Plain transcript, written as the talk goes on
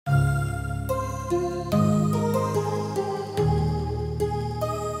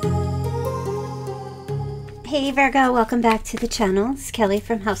Hey Virgo, welcome back to the channel. It's Kelly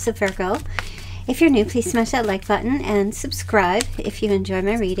from House of Virgo. If you're new, please smash that like button and subscribe if you enjoy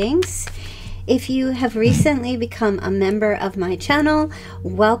my readings. If you have recently become a member of my channel,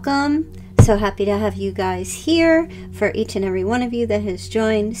 welcome. So happy to have you guys here. For each and every one of you that has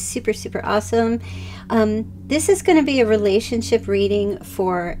joined, super awesome. This is going to be a relationship reading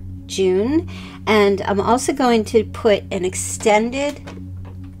for June, and I'm also going to put an extended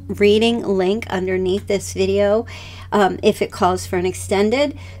reading link underneath this video if it calls for an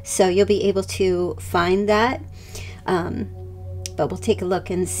extended, so you'll be able to find that. But we'll take a look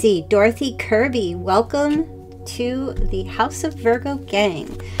and see. Dorothy Kirby, welcome to the House of Virgo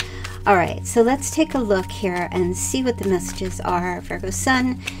gang. All right, so let's take a look here and see what the messages are. Virgo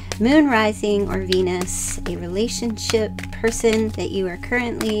Sun, Moon, Rising, or Venus, a relationship, person that you are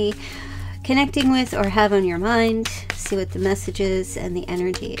currently connecting with or have on your mind. See what the messages and the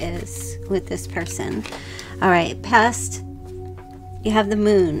energy is with this person. All right, past, you have the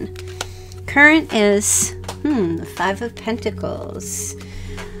Moon. Current is the Five of Pentacles.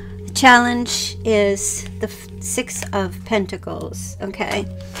 The challenge is the Six of Pentacles. Okay,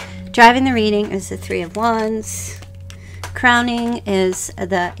 driving the reading is the Three of Wands. Crowning is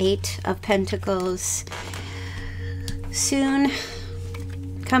the Eight of Pentacles. Soon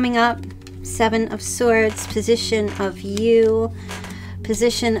coming up, Seven of Swords, position of you,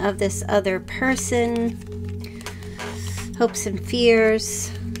 position of this other person, hopes and fears,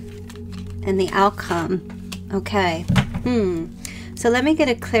 and the outcome. Okay. So let me get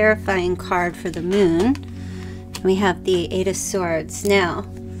a clarifying card for the Moon. We have the Eight of Swords. Now,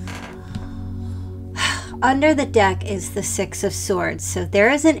 under the deck is the Six of Swords. So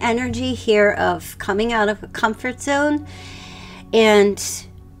there is an energy here of coming out of a comfort zone and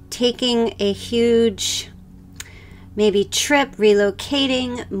taking a huge maybe trip,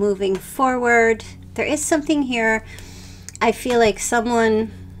 relocating, moving forward. There is something here. I feel like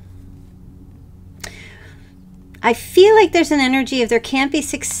there's an energy of there can't be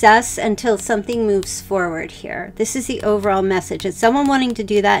success until something moves forward here. This is the overall message. It's someone wanting to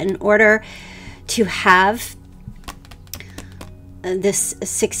do that in order to have this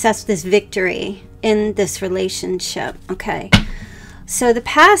success, this victory in this relationship. Okay. So the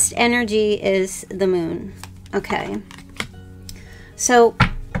past energy is the Moon. Okay. So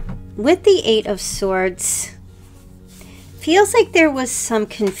with the Eight of Swords, feels like there was some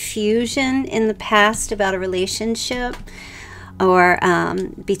confusion in the past about a relationship or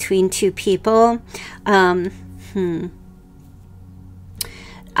between two people. I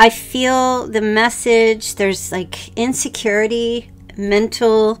feel the message, there's like insecurity,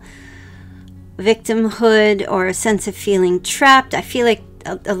 mental victimhood, or a sense of feeling trapped. I feel like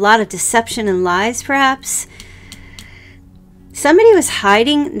a lot of deception and lies, perhaps. Somebody was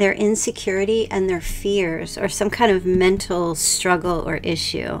hiding their insecurity and their fears or some kind of mental struggle or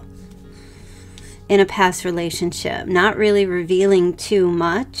issue in a past relationship. Not really revealing too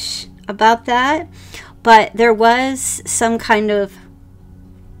much about that, but there was some kind of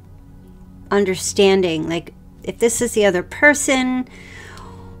understanding, like if this is the other person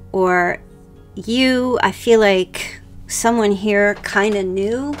or you, I feel like someone here kind of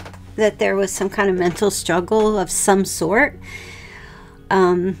knew that there was some kind of mental struggle of some sort,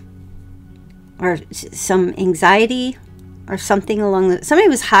 or some anxiety or something along the, somebody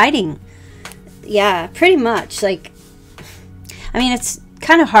was hiding. Yeah, pretty much. Like, I mean, it's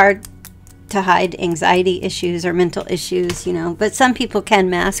kind of hard to hide anxiety issues or mental issues, you know, but some people can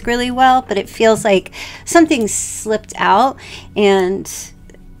mask really well, but it feels like something slipped out. And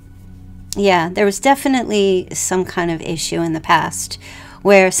yeah, there was definitely some kind of issue in the past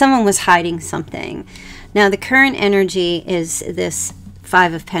where someone was hiding something. Now, the current energy is this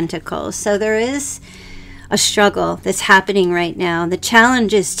Five of Pentacles. So there is a struggle that's happening right now. The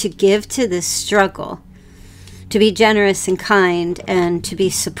challenge is to give to this struggle, to be generous and kind, and to be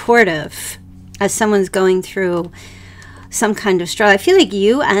supportive as someone's going through some kind of struggle. I feel like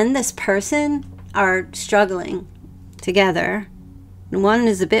you and this person are struggling together. One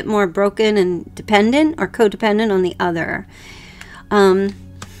is a bit more broken and dependent or codependent on the other.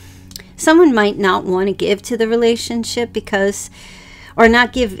 Someone might not want to give to the relationship because, or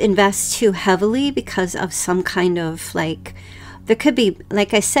not invest too heavily because of some kind of, like, there could be,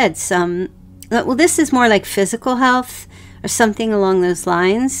 like I said, some, well, this is more like physical health or something along those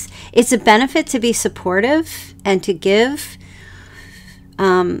lines. It's a benefit to be supportive and to give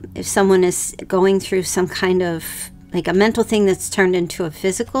if someone is going through some kind of like a mental thing that's turned into a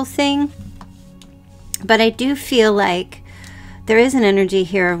physical thing. But I do feel like there is an energy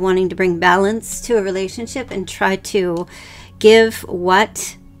here of wanting to bring balance to a relationship and try to give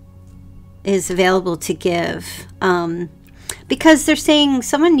what is available to give. Because they're saying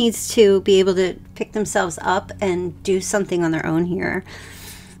someone needs to be able to pick themselves up and do something on their own here,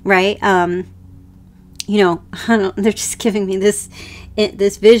 right? You know, they're just giving me this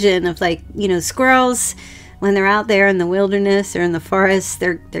vision of, like, you know, squirrels when they're out there in the wilderness or in the forest.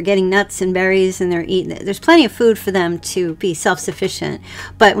 They're getting nuts and berries and they're eating. There's plenty of food for them to be self-sufficient.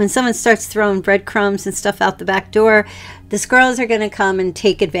 But when someone starts throwing breadcrumbs and stuff out the back door, the squirrels are going to come and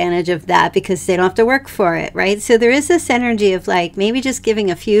take advantage of that because they don't have to work for it, right? So there is this energy of, like, maybe just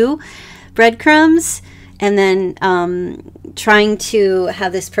giving a few breadcrumbs and then trying to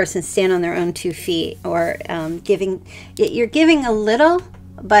have this person stand on their own 2 feet, or you're giving a little,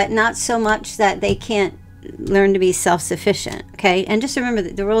 but not so much that they can't learn to be self-sufficient, okay? And just remember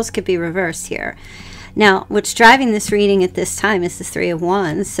that the roles could be reversed here. Now, what's driving this reading at this time is the 3 of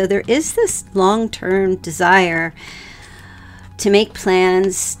Wands. So there is this long-term desire to make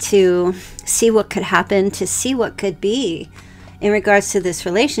plans, to see what could happen, to see what could be in regards to this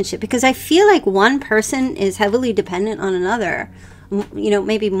relationship. Because I feel like one person is heavily dependent on another, you know,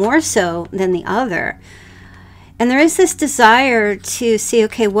 maybe more so than the other. And there is this desire to see,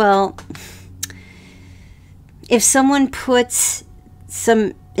 okay, well, if someone puts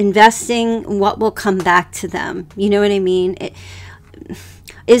some investing, what will come back to them? You know what I mean?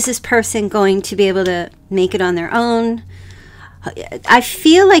 Is this person going to be able to make it on their own? I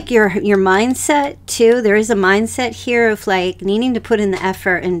feel like your mindset too, there is a mindset here of, like, needing to put in the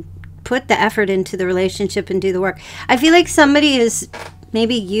effort and put the effort into the relationship and do the work. I feel like somebody is,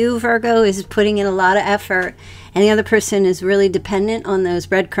 maybe you, Virgo, is putting in a lot of effort and the other person is really dependent on those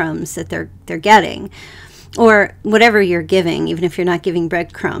breadcrumbs that they're getting, or whatever you're giving. Even if you're not giving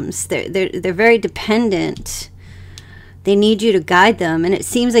breadcrumbs, they're very dependent. They need you to guide them. And it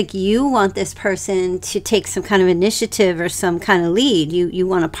seems like you want this person to take some kind of initiative or some kind of lead. You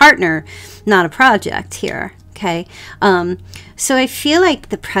want a partner, not a project here. Okay. So I feel like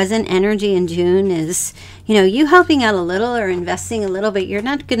the present energy in June is, you know, you helping out a little or investing a little, but you're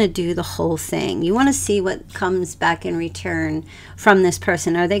not going to do the whole thing. You want to see what comes back in return from this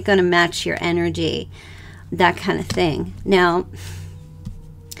person. Are they going to match your energy? That kind of thing. Now,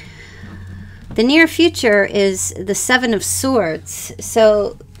 the near future is the 7 of Swords.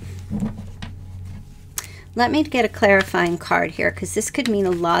 So let me get a clarifying card here, because this could mean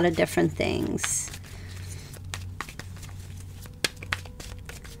a lot of different things.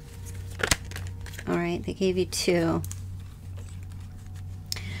 All right, they gave you 2.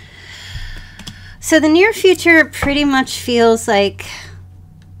 So the near future pretty much feels like,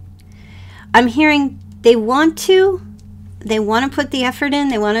 I'm hearing they want to put the effort in.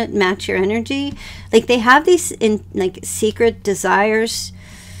 They want to match your energy. Like, they have these secret desires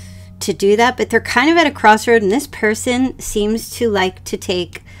to do that, but they're kind of at a crossroad, and this person seems to like to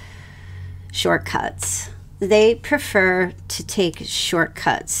take shortcuts. They prefer to take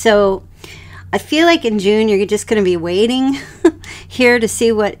shortcuts. So I feel like in June, you're just going to be waiting here to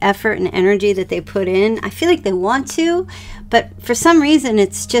see what effort and energy that they put in. I feel like they want to, but for some reason,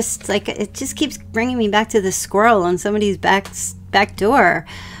 it's just like, it just keeps bringing me back to the squirrel on somebody's back door.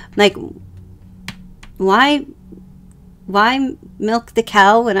 Like, why milk the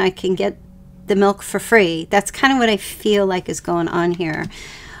cow when I can get the milk for free? That's kind of what I feel like is going on here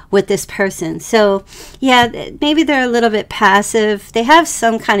with this person. So yeah, maybe they're a little bit passive. They have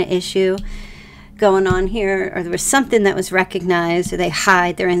some kind of issue going on here, or there was something that was recognized, or they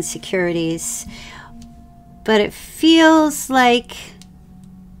hide their insecurities. But it feels like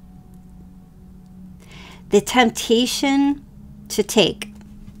the temptation to take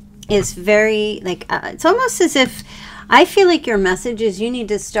is very, like, it's almost as if, I feel like your message is you need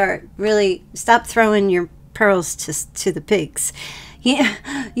to stop throwing your pearls to the pigs. Yeah,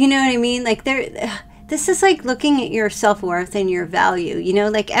 you know what I mean? Like, this is like looking at your self-worth and your value. You know,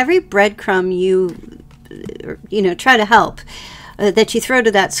 like every breadcrumb you try to help, that you throw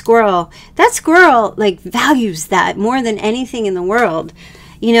to that squirrel like values that more than anything in the world,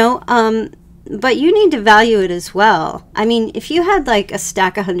 you know. But you need to value it as well. I mean, if you had like a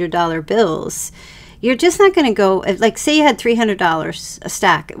stack of $100 bills, you're just not going to go, like, say you had $300 a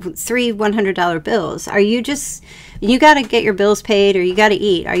stack, 3 $100 bills. Are you just, you got to get your bills paid, or you got to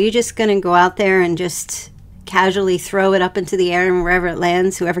eat. Are you just going to go out there and just casually throw it up into the air, and wherever it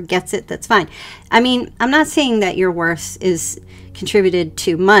lands, whoever gets it, that's fine? I mean, I'm not saying that your worth is contributed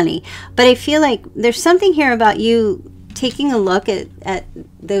to money, but I feel like there's something here about you taking a look at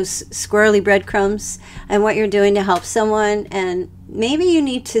those squirrely breadcrumbs and what you're doing to help someone, and maybe you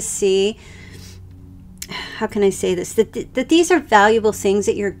need to see how can I say this? That these are valuable things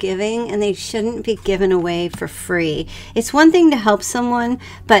that you're giving, and they shouldn't be given away for free. It's one thing to help someone,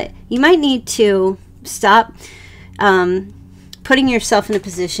 but you might need to stop putting yourself in a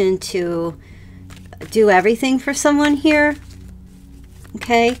position to do everything for someone here.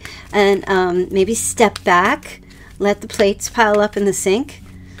 Okay, and maybe step back, let the plates pile up in the sink,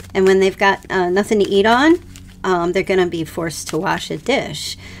 and when they've got nothing to eat on, they're going to be forced to wash a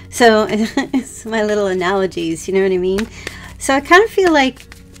dish. So it's my little analogies, you know what I mean? So I kind of feel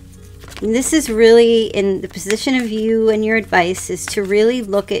like this is really in the position of you, and your advice is to really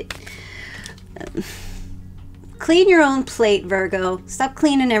look at, clean your own plate, Virgo. Stop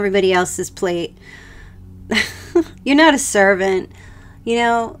cleaning everybody else's plate. You're not a servant. You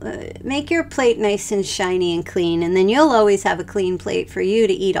know, make your plate nice and shiny and clean, and then you'll always have a clean plate for you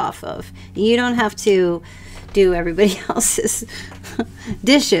to eat off of. You don't have to do everybody else's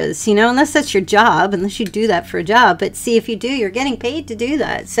dishes, you know, unless that's your job, unless you do that for a job. But see, if you do, you're getting paid to do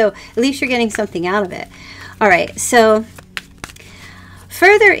that. So at least you're getting something out of it. All right, so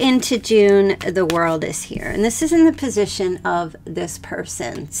further into June, the world is here, and this is in the position of this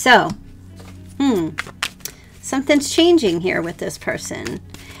person. So, something's changing here with this person.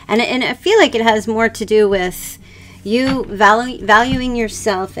 And I feel like it has more to do with you valuing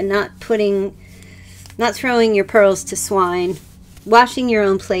yourself and not throwing your pearls to swine, washing your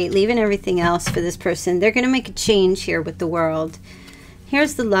own plate, leaving everything else for this person. They're going to make a change here with the world.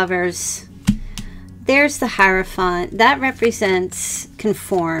 Here's the Lovers. There's the Hierophant. That represents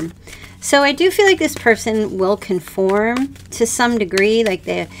conform. So I do feel like this person will conform to some degree, like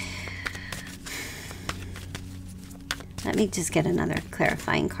they... Let me just get another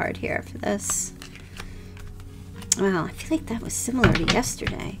clarifying card here for this. Wow, I feel like that was similar to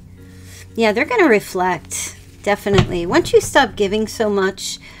yesterday. Yeah, they're going to reflect, definitely. Once you stop giving so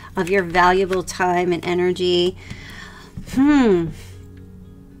much of your valuable time and energy, you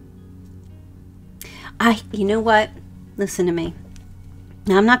know what? Listen to me.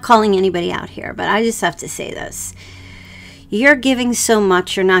 Now, I'm not calling anybody out here, but I just have to say this. You're giving so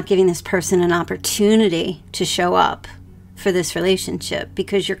much, you're not giving this person an opportunity to show up for this relationship,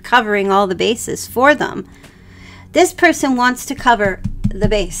 because you're covering all the bases for them. This person wants to cover the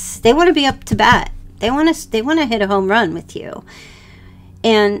base. They want to be up to bat. They want to hit a home run with you.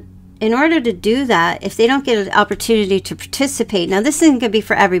 And in order to do that, if they don't get an opportunity to participate, now this isn't going to be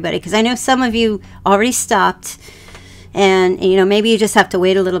for everybody, because I know some of you already stopped, and you know, maybe you just have to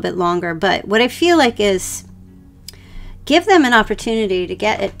wait a little bit longer. But what I feel like is, give them an opportunity to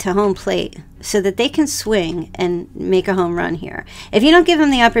get it to home plate so that they can swing and make a home run here. If you don't give them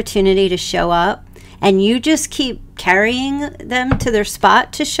the opportunity to show up, and you just keep carrying them to their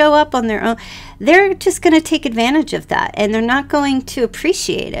spot to show up on their own, they're just going to take advantage of that, and they're not going to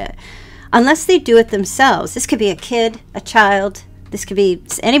appreciate it unless they do it themselves. This could be a kid, a child. This could be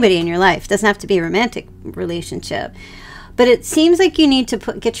anybody in your life. It doesn't have to be a romantic relationship. But it seems like you need to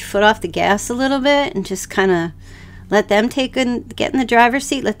get your foot off the gas a little bit and just kind of let them get in the driver's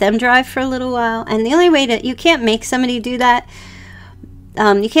seat. Let them drive for a little while. And the only way you can't make somebody do that.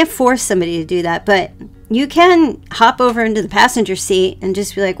 You can't force somebody to do that, but you can hop over into the passenger seat and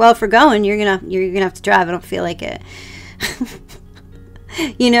just be like, well, if we're going, you're gonna have to drive. I don't feel like it.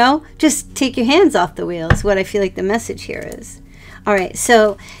 You know, just take your hands off the wheel is what I feel like the message here is. All right,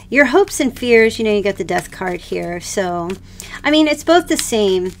 so your hopes and fears, you know, you got the Death card here. So, I mean, it's both the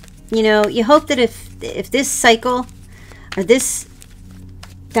same. You know, you hope that if this cycle or this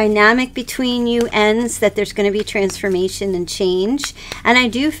dynamic between you ends, that there's going to be transformation and change. And I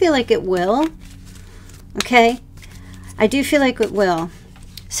do feel like it will. Okay? I do feel like it will.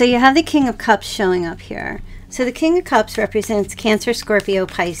 So you have the King of Cups showing up here. So the King of Cups represents Cancer, Scorpio,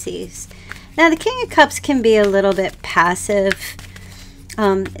 Pisces. Now the King of Cups can be a little bit passive.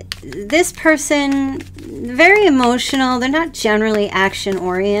 This person, very emotional. They're not generally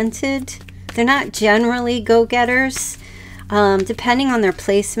action-oriented. They're not generally go-getters. Depending on their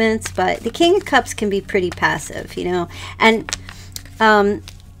placements, but the King of Cups can be pretty passive, you know, and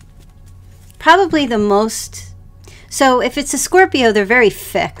probably the most, so if it's a Scorpio, they're very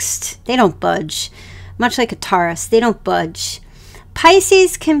fixed. They don't budge, much like a Taurus. They don't budge.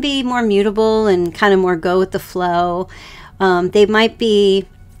 Pisces can be more mutable and kind of more go with the flow. They might be,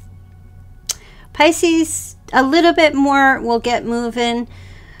 Pisces a little bit more will get moving.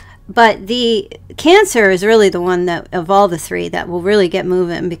 But the Cancer is really the one that, of all the three, that will really get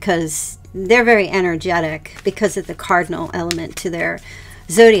moving, because they're very energetic because of the cardinal element to their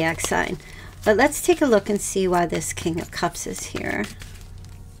zodiac sign. But let's take a look and see why this King of Cups is here.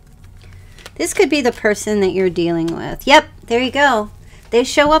 This could be the person that you're dealing with. Yep, there you go. They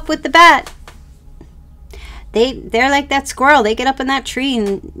show up with the bat. they're like that squirrel. They get up in that tree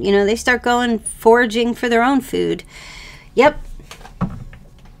and, you know, they start going foraging for their own food. Yep.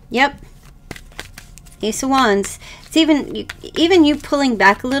 Yep. Ace of Wands. It's even you pulling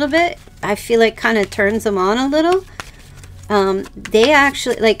back a little bit, I feel like kind of turns them on a little. They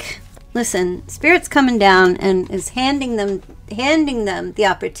actually, like, listen, Spirit's coming down and is handing them the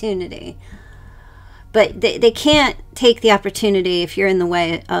opportunity. But they can't take the opportunity if you're in the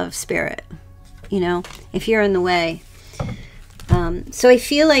way of Spirit. You know, if you're in the way. So I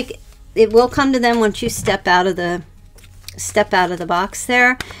feel like it will come to them once you step out of the box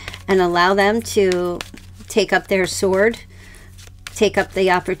there and allow them to take up their sword, take up the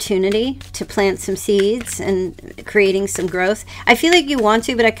opportunity to plant some seeds and creating some growth. I feel like you want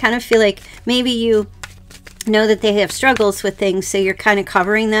to, but I kind of feel like maybe you know that they have struggles with things, so you're kind of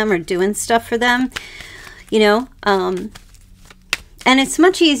covering them or doing stuff for them, you know. And it's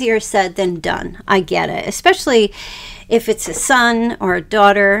much easier said than done. I get it, especially if it's a son or a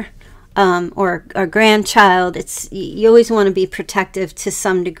daughter, or a grandchild. You always want to be protective to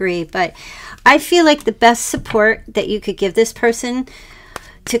some degree, but I feel like the best support that you could give this person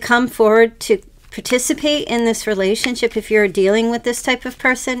to come forward to participate in this relationship, if you're dealing with this type of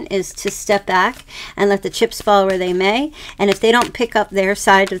person, is to step back and let the chips fall where they may. And if they don't pick up their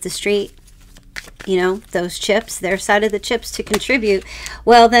side of the street, you know, those chips, their side of the chips to contribute,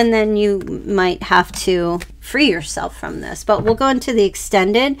 well, then you might have to free yourself from this. But we'll go into the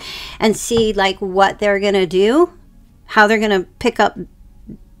extended and see like what they're going to do, how they're going to pick up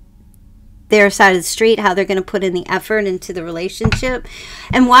their side of the street, how they're going to put in the effort into the relationship,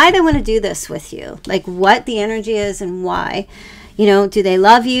 and why they want to do this with you, like what the energy is and why. You know, do they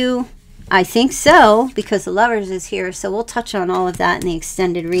love you? I think so, because the Lovers is here. So we'll touch on all of that in the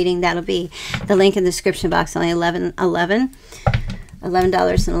extended reading. That'll be the link in the description box, only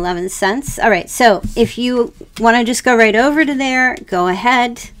 $11.11. All right, so if you want to just go right over to there, go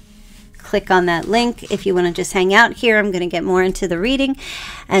ahead, click on that link. If you want to just hang out here, I'm going to get more into the reading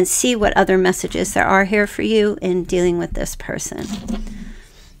and see what other messages there are here for you in dealing with this person.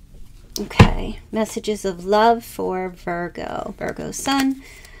 Okay, messages of love for Virgo. Virgo Sun,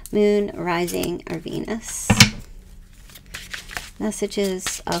 Moon, Rising, or Venus.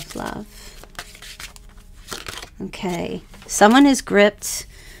 Messages of love. Okay, someone is gripped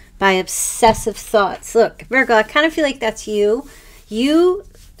by obsessive thoughts. Look, Virgo, I kind of feel like that's you.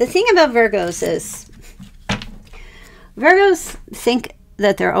 The thing about Virgos is Virgos think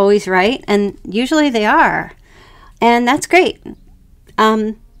that they're always right, and usually they are, and that's great.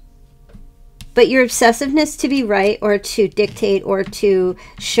 But your obsessiveness to be right, or to dictate, or to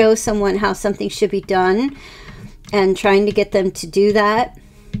show someone how something should be done, and trying to get them to do that,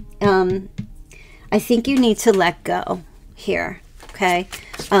 I think you need to let go here, okay?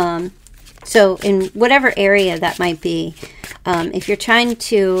 So in whatever area that might be, if you're trying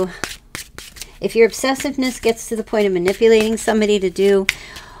to, if your obsessiveness gets to the point of manipulating somebody to do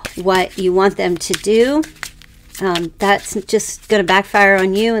what you want them to do, that's just going to backfire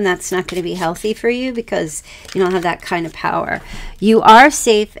on you, and that's not going to be healthy for you because you don't have that kind of power. You are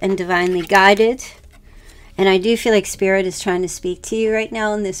safe and divinely guided, and I do feel like Spirit is trying to speak to you right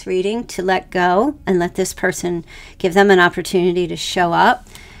now in this reading to let go and let this person, give them an opportunity to show up.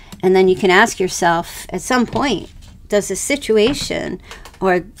 And then you can ask yourself at some point, does this situation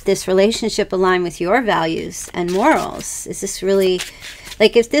or this relationship align with your values and morals? Is this really,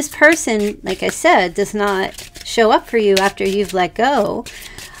 like, if this person, like I said, does not show up for you after you've let go,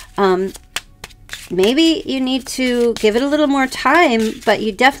 maybe you need to give it a little more time, but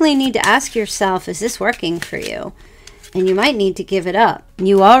you definitely need to ask yourself, is this working for you? And you might need to give it up.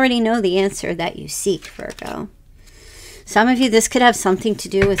 You already know the answer that you seek, Virgo. Some of you, this could have something to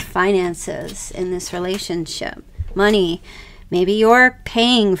do with finances in this relationship. Money. Maybe you're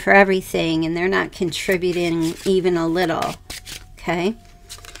paying for everything and they're not contributing even a little. Okay?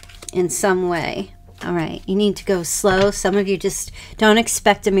 In some way. All right. You need to go slow. Some of you just don't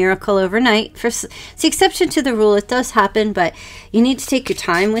expect a miracle overnight. It's the exception to the rule. It does happen, but you need to take your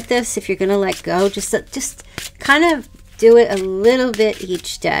time with this if you're going to let go. Just kind of do it a little bit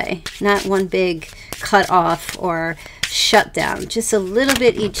each day. Not one big cut off or shut down. Just a little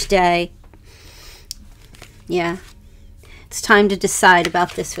bit each day. Yeah. It's time to decide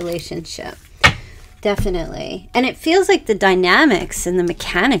about this relationship. Definitely. And it feels like the dynamics and the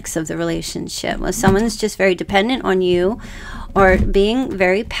mechanics of the relationship, when someone's just very dependent on you or being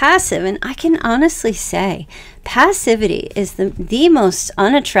very passive. And I can honestly say passivity is the most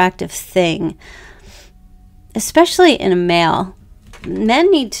unattractive thing, especially in a male.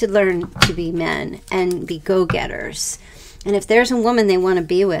 Men need to learn to be men and be go-getters. And if there's a woman they want to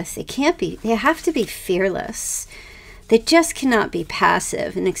be with, they have to be fearless. They just cannot be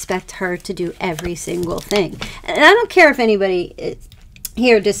passive and expect her to do every single thing. And I don't care if anybody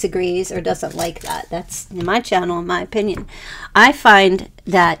here disagrees or doesn't like that. That's in my channel, in my opinion. I find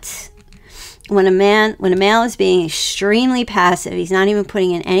that when a male is being extremely passive, he's not even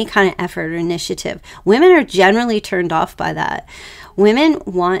putting in any kind of effort or initiative. Women are generally turned off by that. Women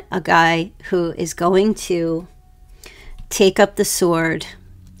want a guy who is going to take up the sword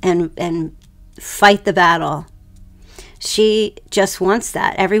and fight the battle. She just wants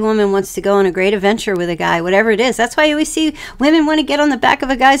that. Every woman wants to go on a great adventure with a guy, whatever it is. That's why you always see women want to get on the back of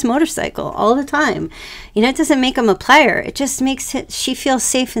a guy's motorcycle all the time. You know, it doesn't make him a player. It just makes she feel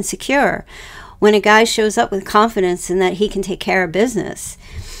safe and secure when a guy shows up with confidence and that he can take care of business.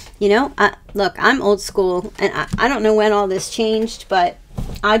 You know, look, I'm old school, and I don't know when all this changed, but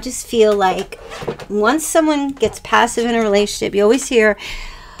I just feel like once someone gets passive in a relationship, you always hear,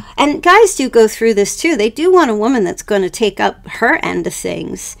 and guys do go through this too, they do want a woman that's going to take up her end of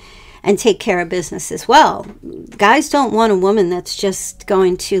things and take care of business as well. Guys don't want a woman that's just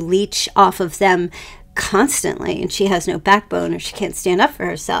going to leech off of them constantly and she has no backbone or she can't stand up for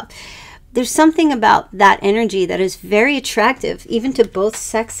herself. There's something about that energy that is very attractive, even to both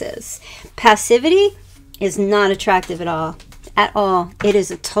sexes. Passivity is not attractive at all. At all. It is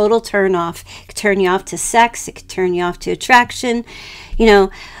a total turn off. It could turn you off to sex. It could turn you off to attraction. You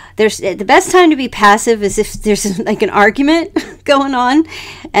know, the best time to be passive is if there's like an argument going on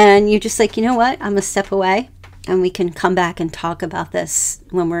and you're just like, you know what, I'm gonna step away and we can come back and talk about this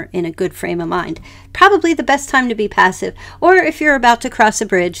when we're in a good frame of mind. Probably the best time to be passive. Or if you're about to cross a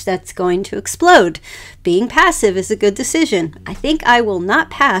bridge that's going to explode, being passive is a good decision. I think I will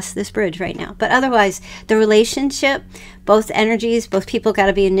not pass this bridge right now. But otherwise, the relationship, both energies, both people got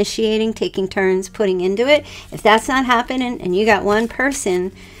to be initiating, taking turns, putting into it. If that's not happening and you got one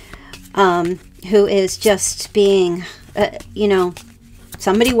person who is just being, you know,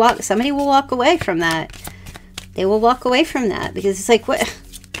 somebody will walk away from that. They will walk away from that because it's like, what?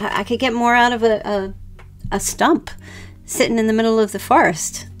 I could get more out of a stump sitting in the middle of the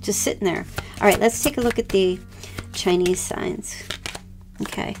forest, just sitting there. All right, let's take a look at the Chinese signs.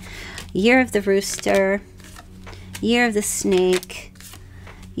 Okay, year of the rooster, year of the snake,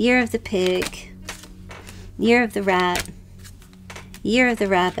 year of the pig, year of the rat, year of the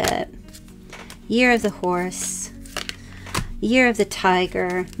rabbit, year of the horse, year of the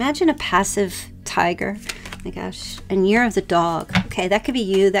tiger. Imagine a passive tiger. Oh my gosh. And year of the dog. Okay, that could be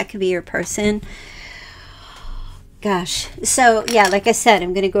you. That could be your person. Gosh. So, yeah, like I said,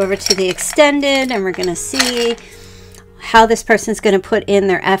 I'm going to go over to the extended and we're going to see how this person's going to put in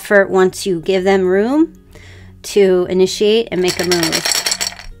their effort once you give them room to initiate and make a move.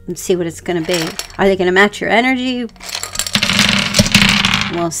 And see what it's going to be. Are they going to match your energy?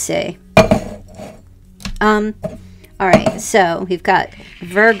 We'll see. All right, so we've got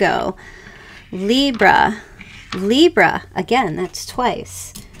Virgo, Libra, again, that's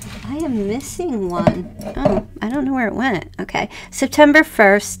twice. I am missing one. Oh, I don't know where it went. Okay, September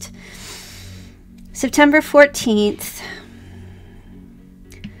 1st, September 14th,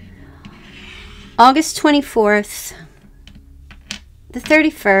 August 24th, the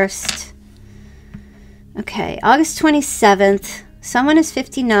 31st. Okay, August 27th. Someone is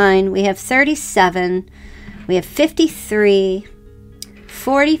 59. We have 37. We have 53,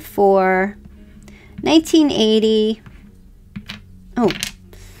 44, 1980. Oh,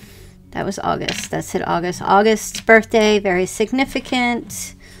 that was August. That said August. August's birthday, very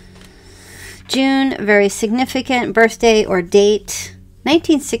significant. June, very significant birthday or date.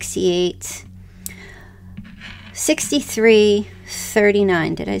 1968. 63,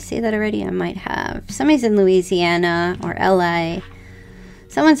 39. Did I say that already? I might have. Somebody's in Louisiana or LA.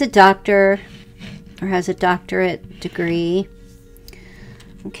 Someone's a doctor or has a doctorate degree.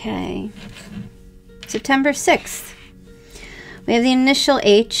 Okay. September 6th. We have the initial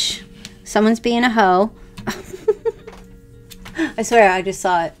H. Someone's being a hoe. I swear I just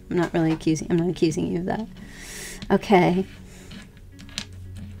saw it. I'm not accusing you of that. Okay.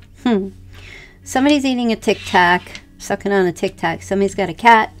 Somebody's eating a Tic Tac, sucking on a Tic Tac. Somebody's got a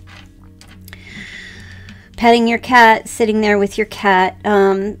cat. Petting your cat, sitting there with your cat.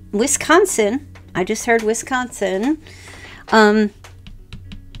 Wisconsin. I just heard Wisconsin.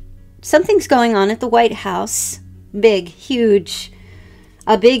 Something's going on at the White House. A big, huge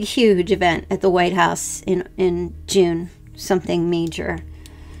event at the White House in June. Something major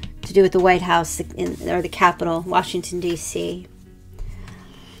to do with the White House or the Capitol, Washington, D.C.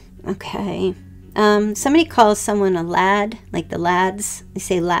 Okay. Somebody calls someone a lad, like the lads. They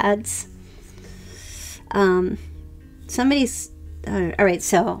say lads. somebody's, all right,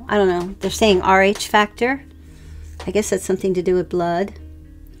 so, I don't know. They're saying RH factor. I guess that's something to do with blood.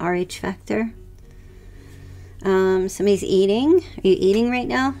 RH factor. Somebody's eating. Are you eating right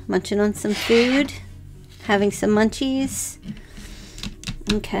now? Munching on some food? Having some munchies?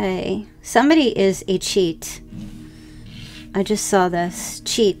 Okay. Somebody is a cheat. I just saw this.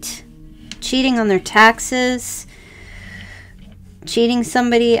 Cheat. Cheating on their taxes. Cheating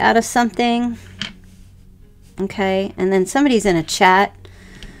somebody out of something. Okay. And then somebody's in a chat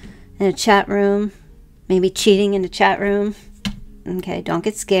room. Maybe cheating in a chat room. Okay. Don't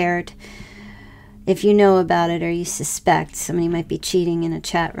get scared. If you know about it or you suspect somebody might be cheating in a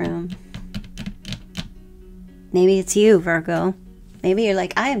chat room. Maybe it's you, Virgo. Maybe you're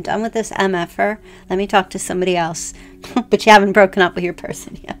like, I am done with this MFer. Let me talk to somebody else. But you haven't broken up with your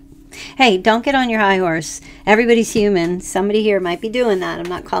person yet. Hey, don't get on your high horse. Everybody's human. Somebody here might be doing that. I'm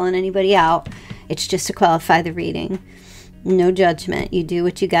not calling anybody out. It's just to qualify the reading. No judgment. You do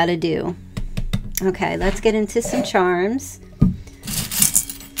what you got to do. Okay, let's get into some charms.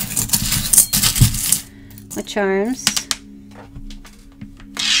 What charms?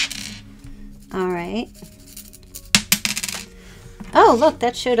 All right. Oh, look,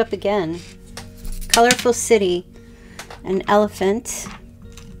 that showed up again. Colorful city. An elephant.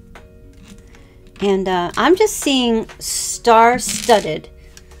 And I'm just seeing star-studded.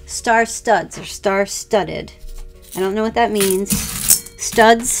 Star-studs or star-studded. I don't know what that means.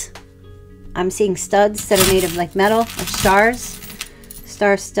 Studs. I'm seeing studs that are made of like metal or stars.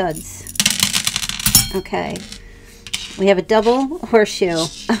 Star-studs. Okay. We have a double horseshoe.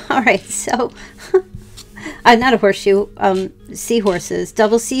 All right, so... not a horseshoe. Seahorses.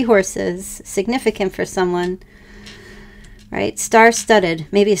 Double seahorses. Significant for someone. Right? Star-studded.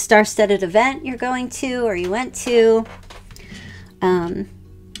 Maybe a star-studded event you're going to or you went to. And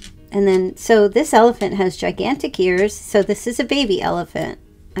then, so this elephant has gigantic ears. So this is a baby elephant.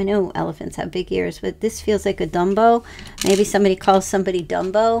 I know elephants have big ears, but this feels like a Dumbo. Maybe somebody calls somebody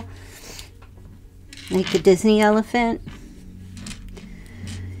Dumbo. Like the Disney elephant.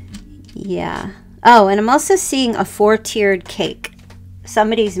 Yeah. Oh, and I'm also seeing a 4-tiered cake.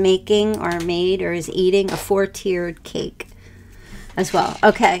 Somebody's making or made or is eating a 4-tiered cake as well.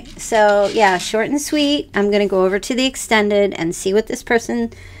 Okay, so yeah, short and sweet. I'm going to go over to the extended and see what this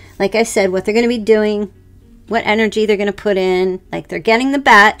person, like I said, what they're going to be doing, what energy they're going to put in. Like they're getting the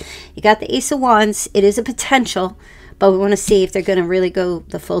bat. You got the Ace of Wands. It is a potential. But we want to see if they're going to really go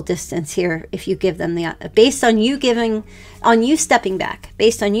the full distance here. If you give them the, based on you stepping back,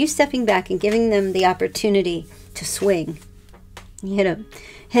 based on you stepping back and giving them the opportunity to swing, you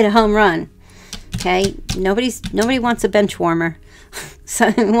hit a home run. Okay, nobody wants a bench warmer,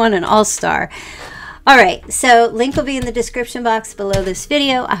 so we want an all-star. All right, so link will be in the description box below this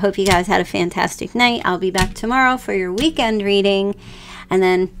video. I hope you guys had a fantastic night. I'll be back tomorrow for your weekend reading, and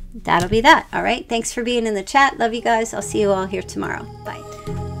then that'll be that. All right, thanks for being in the chat. Love you guys. I'll see you all here tomorrow. Bye.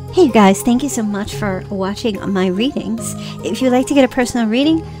 Hey you guys, thank you so much for watching my readings. If you'd like to get a personal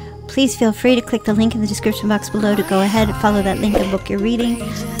reading, please feel free to click the link in the description box below to go ahead and follow that link and book your reading.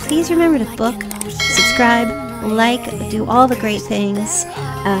 Please remember to book, subscribe, like, do all the great things.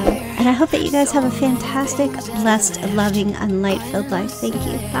 And I hope that you guys have a fantastic, blessed, loving, and light-filled life. Thank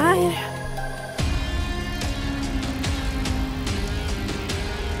you. Bye.